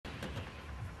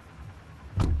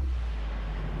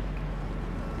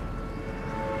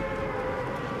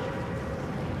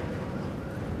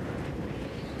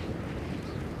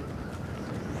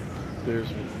There's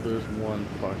there's one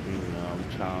fucking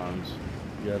challenge.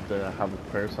 You have to have a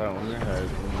parasite on your head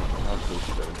and you have to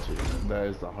spit it too. That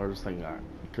is the hardest thing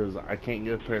because I can't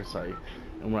get a parasite,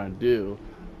 and when I do,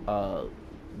 uh,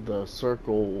 the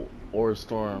circle or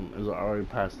storm is already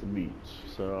past the beach,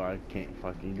 so I can't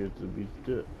fucking get to the beach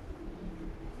to do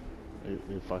it.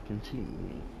 It fucking cheating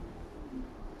me.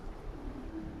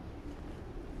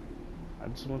 I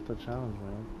just want the challenge,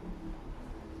 man.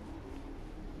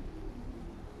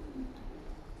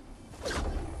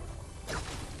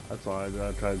 That's all I do.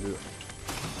 I try to do it.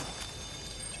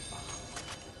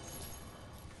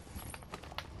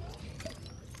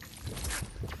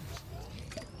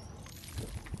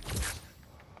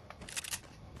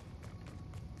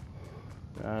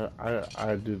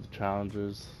 I do the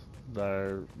challenges that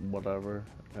are whatever,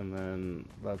 and then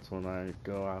that's when I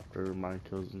go after my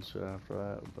kills and shit after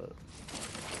that, but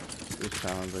this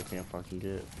challenge I can't fucking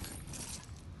get.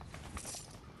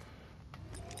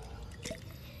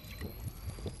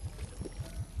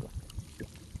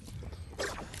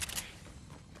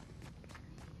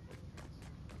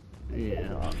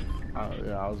 Yeah,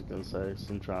 yeah, I was gonna say,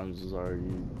 some challenges are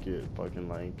you get fucking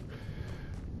like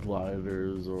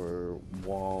gliders or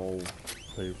wallpaper.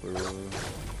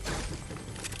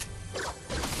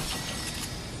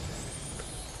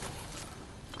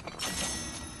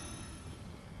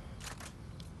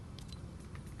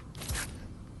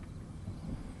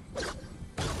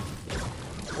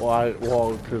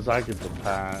 Well, cause I get the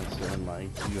pass and like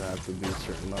you have to be a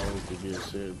certain level to get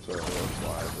shit, so that's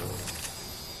why I do it.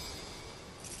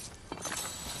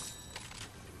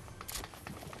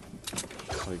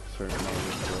 Like certain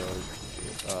levels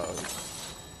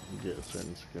to get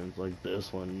certain skins. Like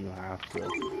this one, you have to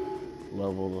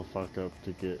level the fuck up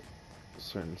to get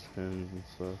certain skins and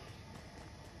stuff.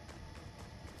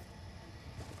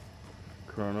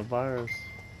 Coronavirus.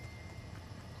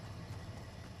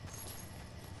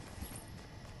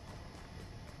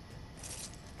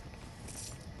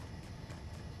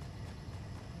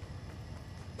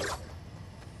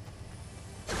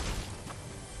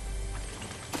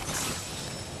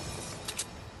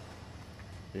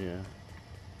 Yeah.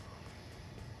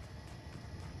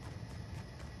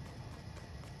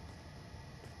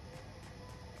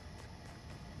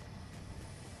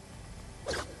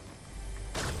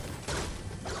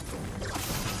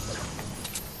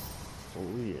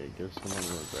 Oh yeah, guess what I'm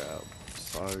gonna grab.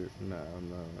 Sorry, no.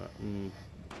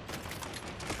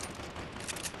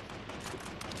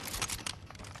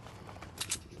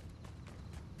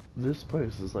 This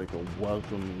place is like a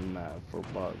welcoming mat for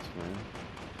bots, man.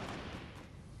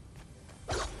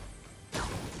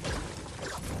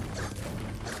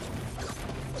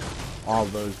 All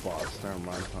those bots, never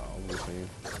mind how everything.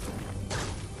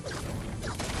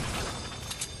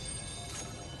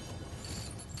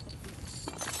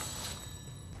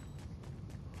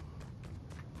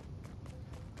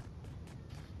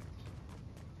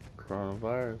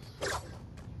 Coronavirus.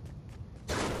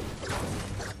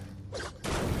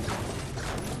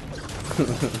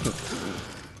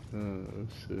 Oh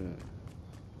shit.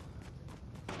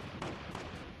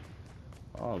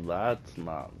 Oh, that's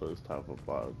not those type of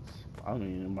bots. I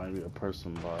mean, it might be a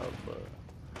person bot, but...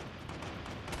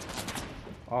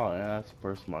 Oh yeah, that's a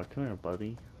person bot. Come here,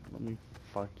 buddy. Let me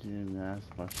fuck you in the ass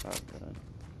with my shotgun.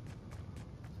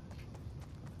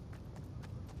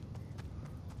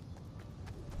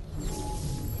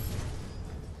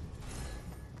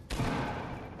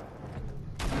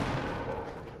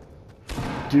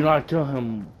 Do not kill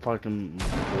him, fucking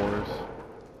boars.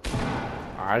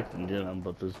 I can get him,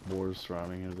 but there's boars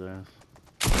surrounding his ass.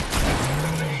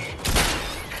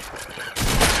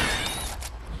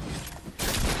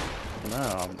 No,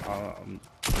 I'm...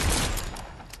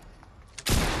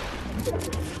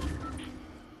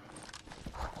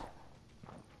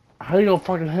 How you gonna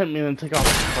fucking hit me and then take off,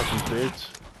 fucking bitch?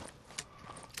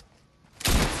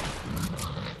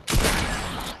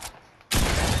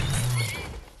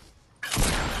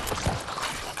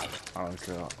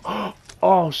 Okay.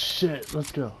 Oh shit,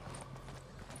 let's go.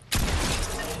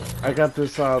 I got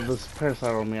this this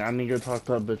parasite on me. I need to go talk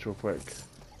to that bitch real quick.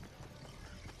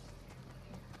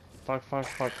 Fuck, come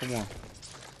on.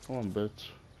 Come on,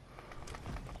 bitch.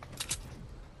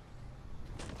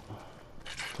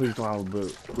 Please don't have a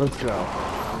boot. Let's go.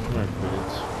 Come here,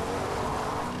 bitch.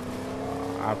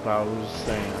 After I was just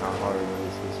saying how hard it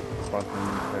is, this fucking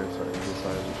parasite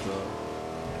decided to show up.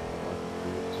 Fucking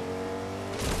bitch.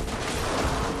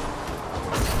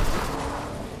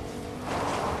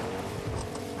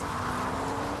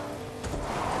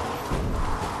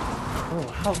 Oh,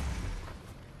 how?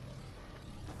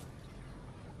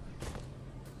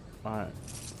 Alright.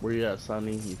 Where you at,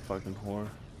 Sonny? You fucking whore.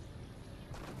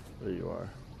 There you are.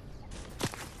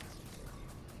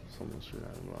 Someone's shooting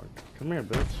at me. Come here,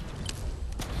 bitch.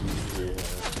 Yeah.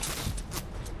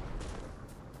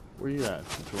 Where you at?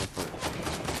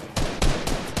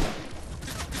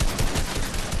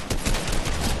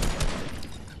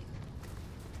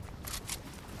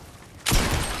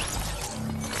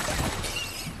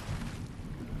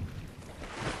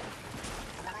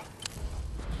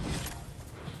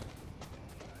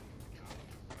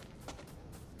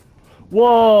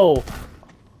 Whoa!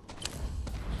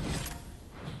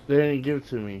 They didn't give it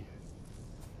to me.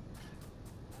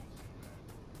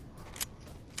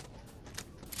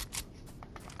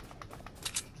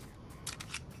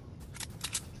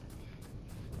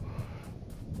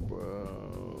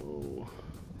 Bro.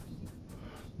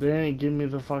 They didn't give me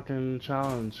the fucking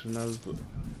challenge, and that was the...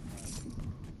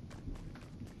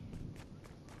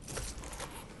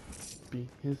 Beat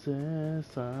his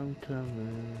ass, I'm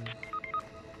coming.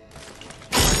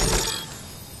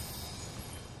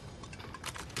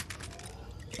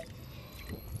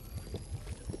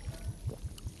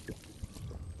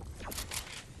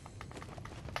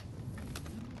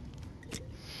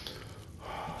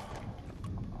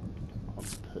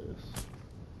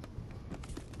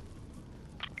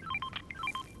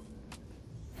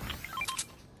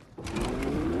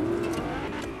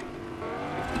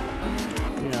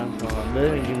 They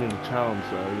didn't give me the challenge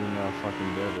though, even though I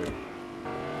fucking did it.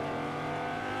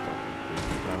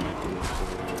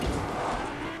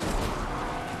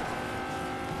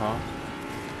 Huh?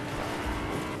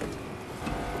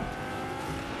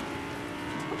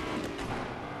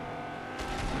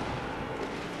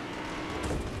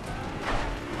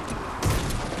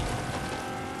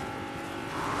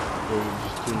 They were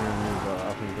just too near me, but I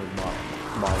think they're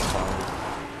modified.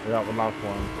 They got the knock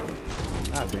one.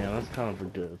 God damn, that's kind of a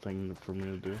good thing for me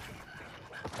to do.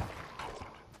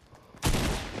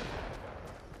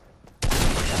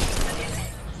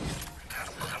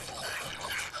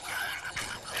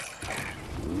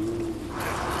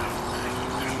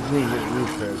 You need to get new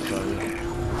pairs, sorry.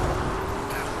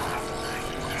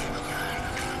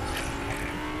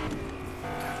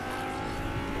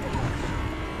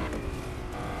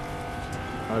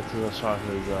 That's because I shot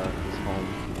his home.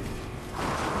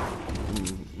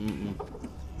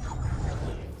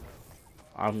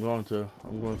 I'm going to.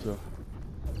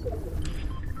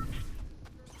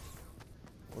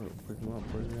 Wait, pick him up,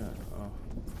 where's he at? Oh.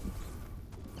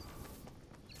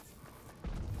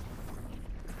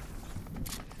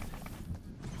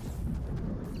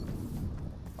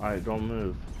 Alright, don't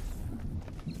move.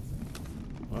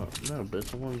 Oh, no,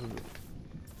 bitch, I wanted to...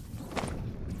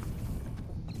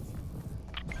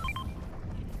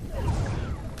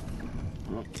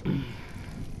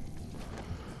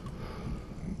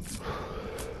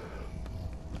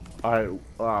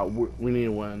 Alright, we need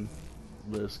to win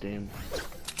this game.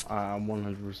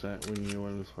 100%, we need to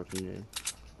win this fucking game.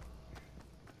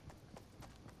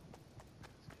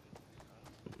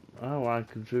 Oh, I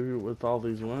contribute with all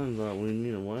these wins, we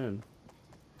need to win.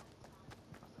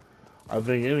 I've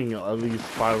been getting at least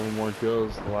 5 or more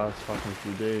kills the last fucking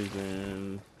few days,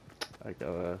 and I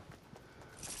gotta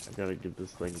get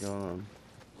this thing going.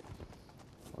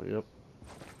 Oh, yep.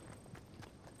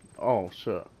 Oh,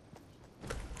 shit.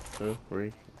 2,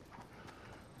 3.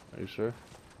 Are you sure?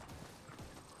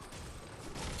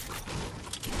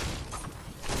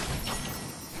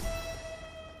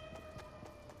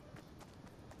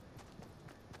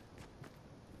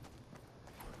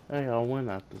 Hey, I went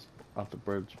at the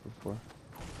bridge before.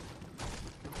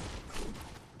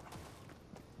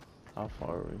 How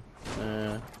far are we?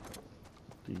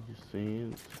 Do you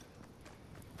see it?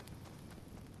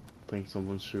 Think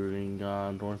someone's shooting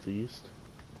northeast.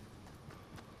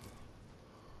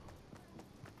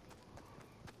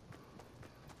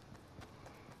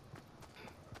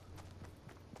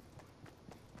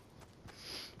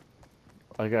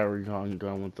 I got recon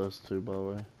gun with us too, by the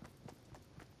way.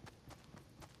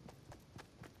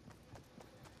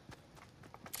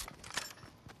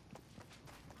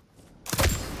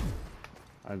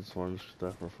 I just wanted to shoot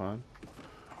that for fun.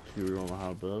 You don't know how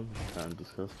to build. It's kind of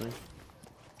disgusting.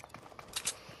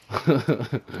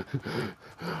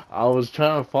 I was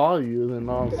trying to follow you, and then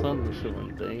all of a sudden the shit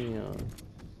went damn.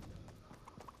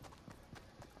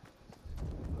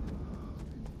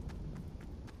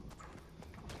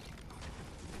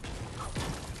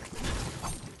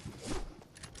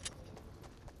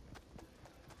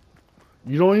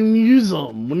 You don't even use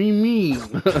them. What do you mean?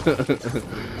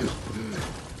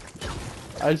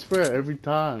 I swear every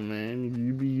time, man,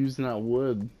 you be using that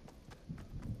wood.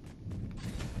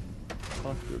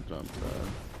 Fuck your jump pad.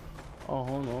 Oh,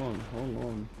 hold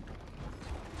on.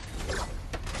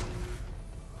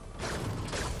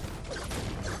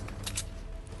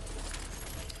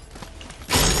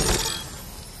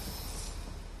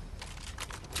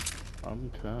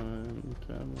 coming,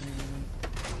 coming.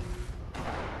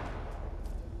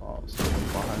 Oh, someone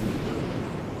behind me.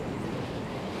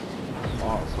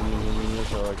 Oh, someone's in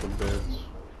this like a bitch.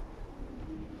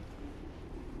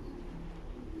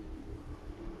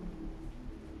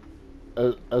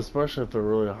 Especially if they're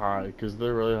really high, because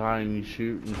they're really high and you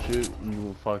shoot, and you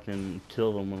will fucking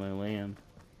kill them when they land.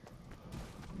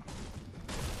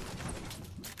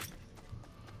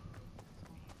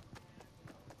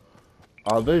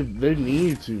 Oh, they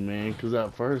need to, man, because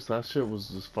at first that shit was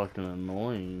just fucking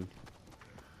annoying.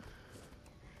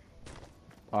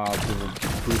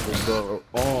 People built.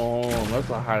 Oh, that's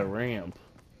a high ramp.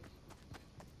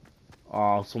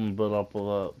 Oh, someone built up with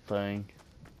that thing.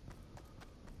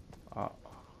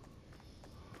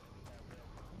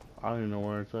 I don't even know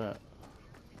where it's at.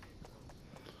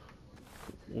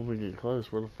 When we get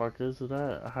close, where the fuck is it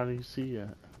at? How do you see it?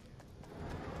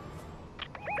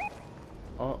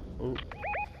 Oh, oh.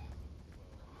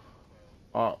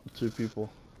 Oh, 2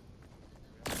 people.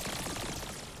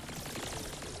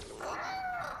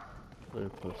 They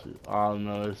pussy. Oh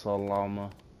no, they saw llama.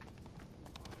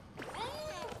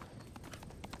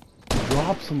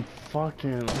 Drop some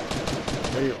fucking.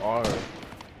 They are.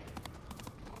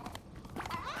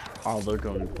 Oh, they're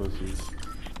going pussies.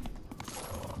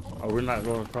 Are we not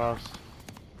going across?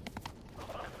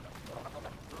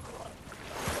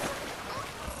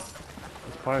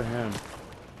 It's probably him.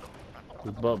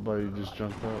 His butt buddy just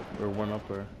jumped up, or went up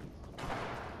there.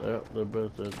 Yep, they're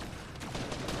both dead.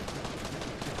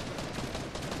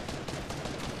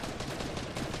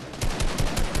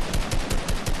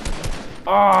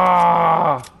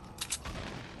 Ah!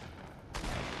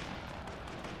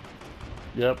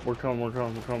 Yep, we're coming.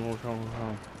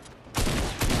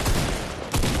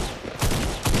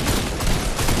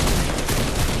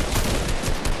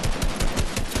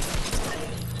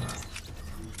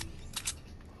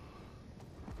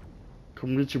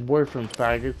 Come get your boyfriend,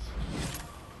 faggots.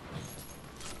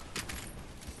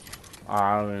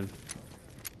 I mean,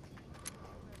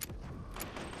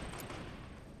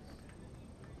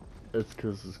 it's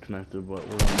because it's connected, but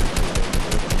we're gonna do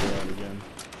that again.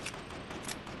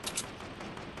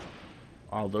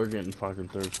 Oh, they're getting fucking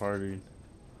third party.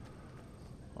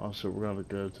 Oh shit, we're gonna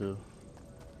go to.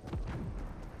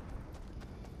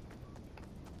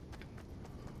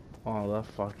 Oh, that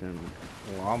fucking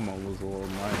llama was a little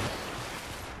nice.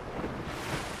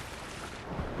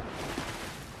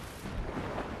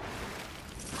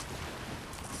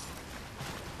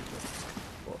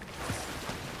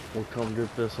 We'll come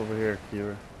get this over here,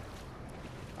 Kira.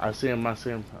 I see him.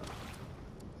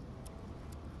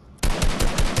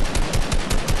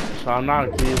 So I'm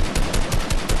not Keith.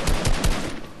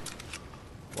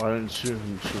 Well, I didn't shoot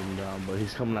him down, but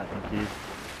he's coming at you, Keith.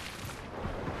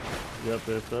 Yep.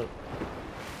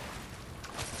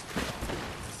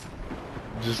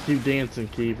 Just keep dancing,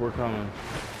 Keith. We're coming.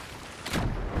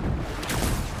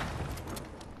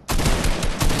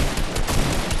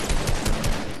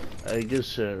 Hey, good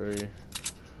shit, Re.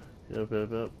 Yep.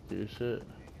 Good shit.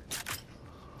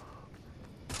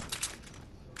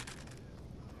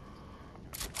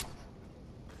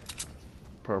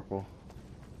 Purple.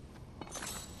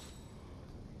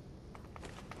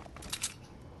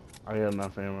 I got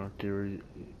enough ammo, Kira.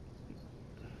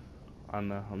 I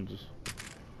know, I'm just...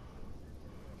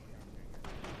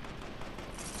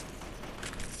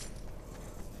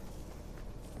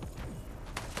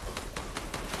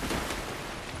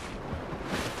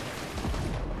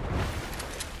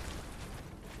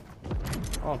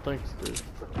 Oh, thanks, dude.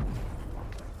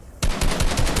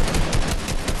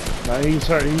 No, he's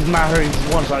hurt. He's not hurt. He's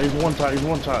one shot.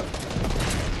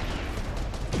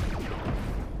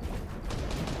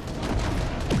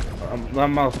 That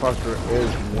motherfucker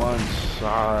is one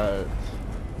shot.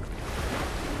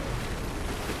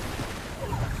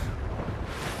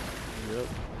 Yep.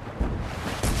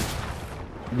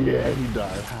 Yeah, he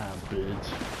died. Ha, bitch.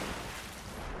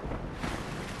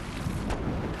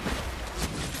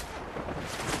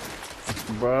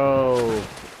 Bro,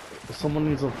 someone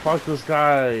needs to fuck this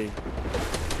guy.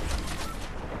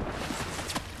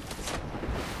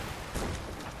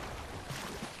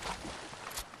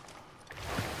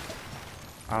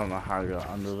 I don't know how I got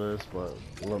under this, but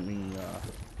let me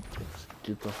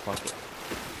get the fuck up.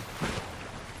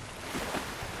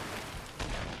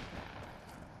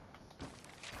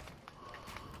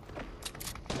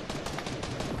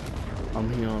 I'm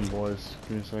healing, boys.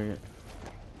 Give me a second.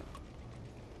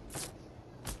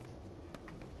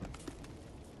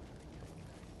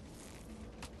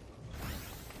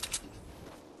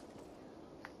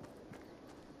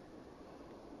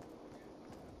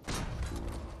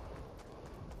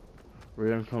 We're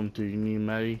gonna come to you. Need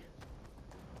Maddie?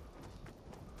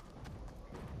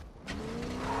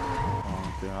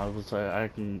 would say I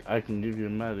can give you a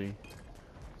medi.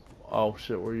 Oh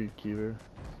shit, where are you, Kiri?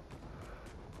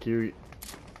 Kiri.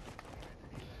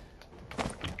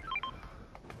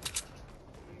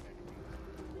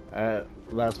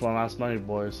 That's my last money,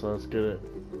 boys, so let's get it.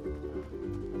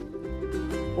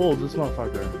 Oh, this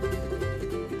motherfucker.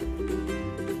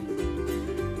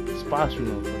 Splash me,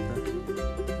 motherfucker.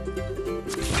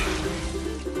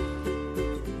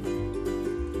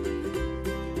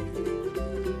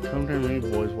 Come to me,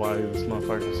 boys, why this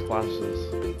motherfucker splashes.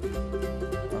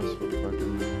 That's what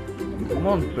fucking... Come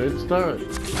on, bitch, start it.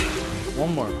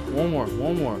 One more. Come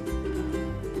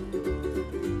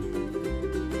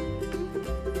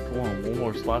on, one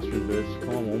more, splash me, bitch.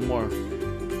 Come on, one more.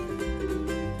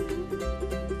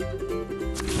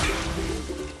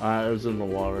 It was in the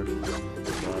water. So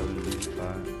I didn't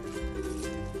try it.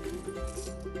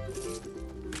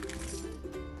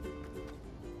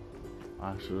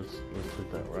 Actually, let's hit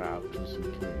that wrap just in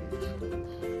case.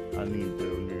 I need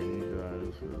down here and you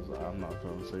guys because I'm not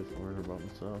feeling safe for it about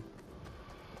myself.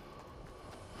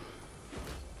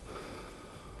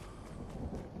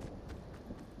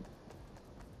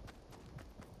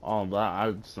 All that,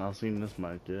 I've not seen this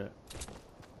mic yet.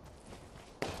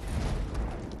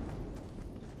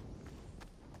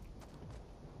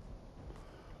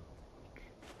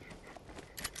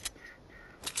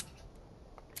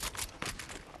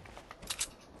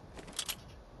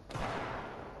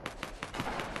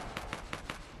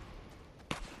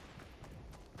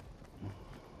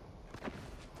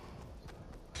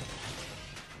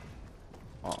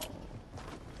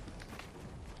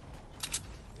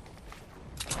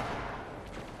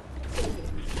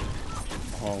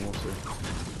 Oh, we'll see.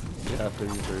 Yeah,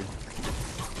 33.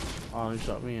 Oh, he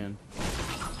shot me in.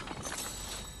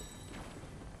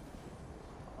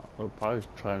 They're probably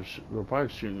trying to they're probably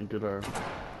shooting to get our...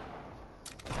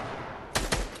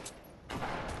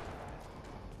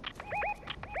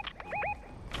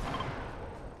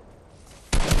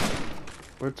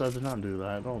 Birds, I did not do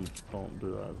that. Don't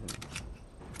do that.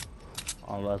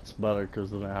 Oh, that's better because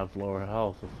then they have lower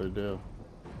health if they do.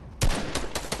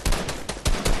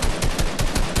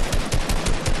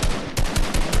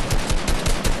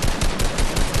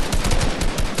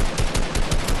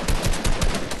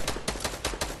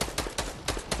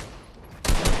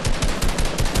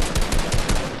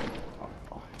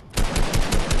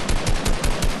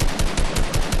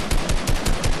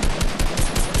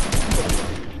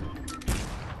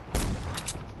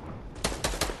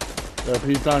 Yep,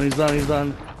 he's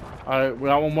done. Alright, we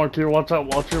got one more tier, watch out,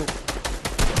 watch your...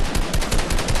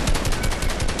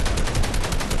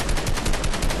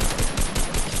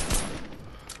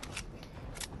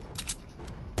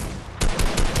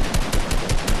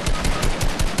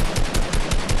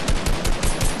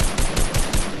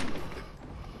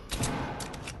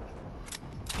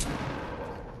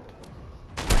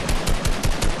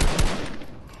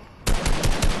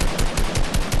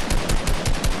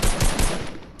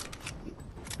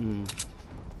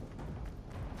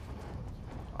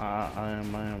 I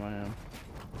am.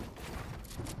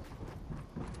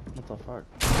 What the fuck?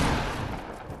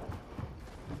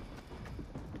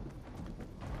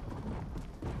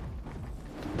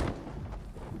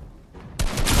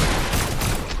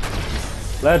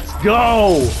 Let's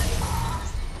go!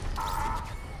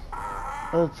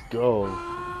 Let's go.